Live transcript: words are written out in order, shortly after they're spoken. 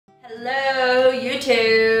Hello,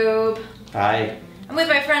 YouTube. Hi. I'm with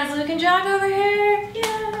my friends Luke and Jack over here.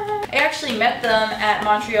 Yeah. I actually met them at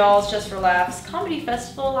Montreal's Just for Laughs comedy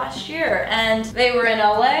festival last year, and they were in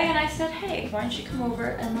LA, and I said, hey, why don't you come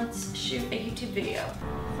over and let's shoot a YouTube video.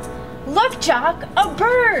 Look, Jack, a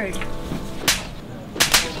bird.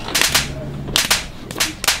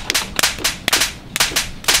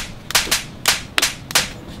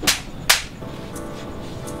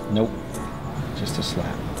 Nope. Just a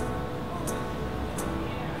slap.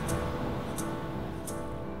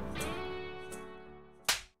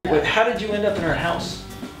 Wait, how did you end up in our house?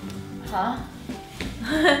 Huh?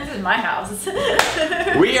 This is my house.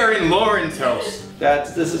 We are in Lauren's house.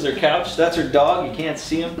 This is her couch. That's her dog. You can't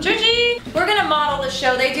see him. Georgie! We're gonna model the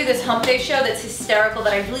show. They do this Humpday show that's hysterical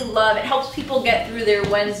that I really love. It helps people get through their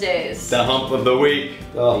Wednesdays. The hump of the week.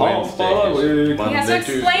 The hump of the week. Yeah, so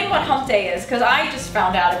explain what Humpday is, because I just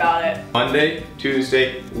found out about it. Monday,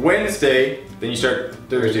 Tuesday, Wednesday, then you start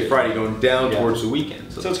Thursday, Friday, going down towards the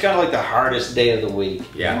weekend. So it's kind of like the hardest day of the week.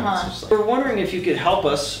 Yeah. It's just like, we're wondering if you could help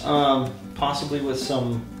us, possibly with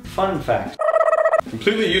some fun facts.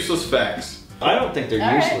 Completely useless facts. I don't think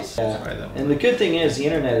they're useless. Let's try that one. And the good thing is, the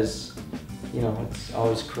internet is, you know, it's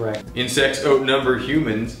always correct. Insects outnumber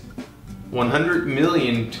humans 100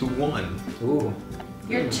 million to 1. Ooh.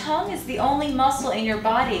 Your tongue is the only muscle in your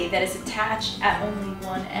body that is attached at only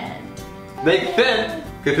one end. Makes sense,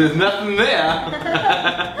 because there's nothing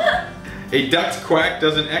there. A duck's quack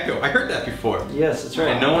doesn't echo. I heard that before. Yes, that's right.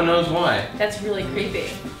 And no one knows why. That's really creepy.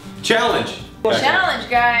 Challenge. Challenge,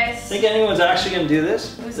 guys. Think anyone's actually going to do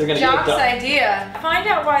this? It was They're gonna Jock's get a duck. idea. Find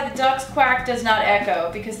out why the duck's quack does not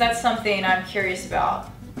echo, because that's something I'm curious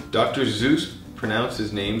about. Dr. Zeus pronounced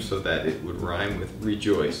his name so that it would rhyme with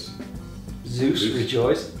rejoice. Zeus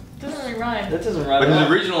rejoice? Doesn't really rhyme. That doesn't rhyme. But his at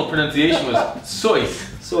all. original pronunciation was sois.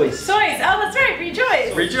 Sois. Sois. Oh, that's right.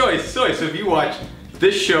 Rejoice. Rejoice, sois. So if you watch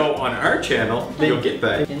this show on our channel, you'll get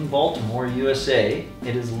that. In Baltimore, USA,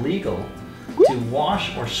 it is legal to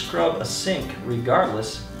wash or scrub a sink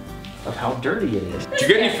regardless of how dirty it is. Did you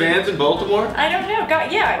get any fans in Baltimore? I don't know.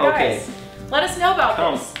 Guys, Okay. let us know about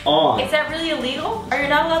Come this. on. Is that really illegal? Are you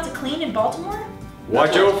not allowed to clean in Baltimore?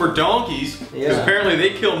 Watch out for donkeys, because Yeah. apparently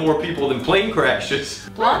they kill more people than plane crashes.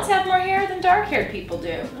 Blondes have more hair than dark-haired people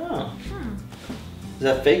do. Oh. Is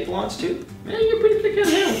that fake blondes too? Yeah, you're pretty thick head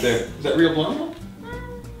hair up there. Is that real blonde?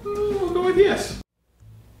 We'll go with yes.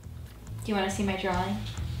 Do you want to see my drawing?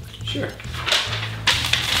 Sure.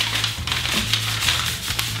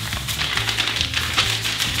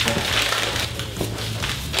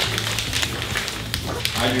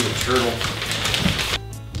 I do a turtle.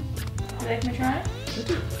 You like my drawing? I do.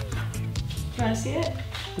 Do you want to see it?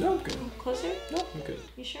 No, I'm good. Closer? No, I'm good.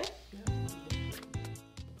 You sure?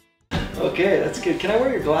 Okay, that's good. Can I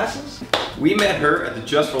wear your glasses? We met her at the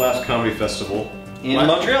Just for Laughs Comedy Festival. In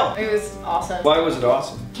Montreal. It was awesome. Why was it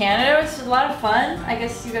awesome? Canada was a lot of fun. I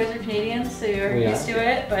guess you guys are Canadians, so you're used to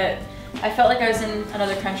it, but I felt like I was in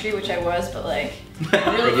another country, which I was, but like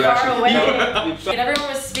really far away. And everyone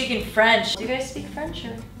was speaking French. Do you guys speak French?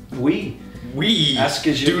 Or? We Ask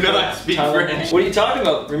as you do not speak French. What are you talking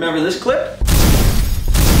about? Remember this clip?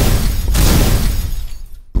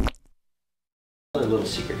 A little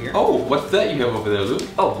secret here. Oh, what's that you have over there, Luke?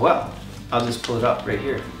 Oh, well, I'll just pull it up right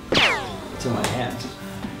here. It's in my hands.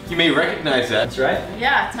 You may recognize that. That's right.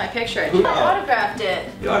 Yeah, it's my picture. I Ooh. autographed it.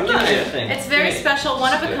 You ought to give me that thing. It's very special,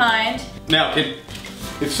 one of a kind. Now,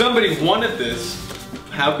 if somebody wanted this,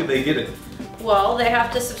 how could they get it? Well, they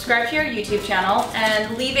have to subscribe to your YouTube channel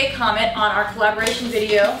and leave a comment on our collaboration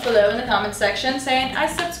video below in the comment section saying, I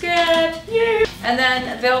subscribed, yay! And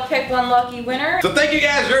then they'll pick one lucky winner. So thank you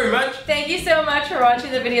guys very much. Thank you so much for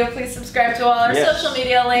watching the video. Please subscribe to all our social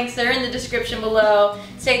media links. They're in the description below.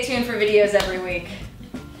 Stay tuned for videos every week.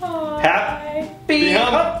 Bye. Happy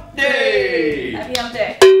Hump Day! Happy Hump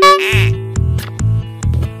Day.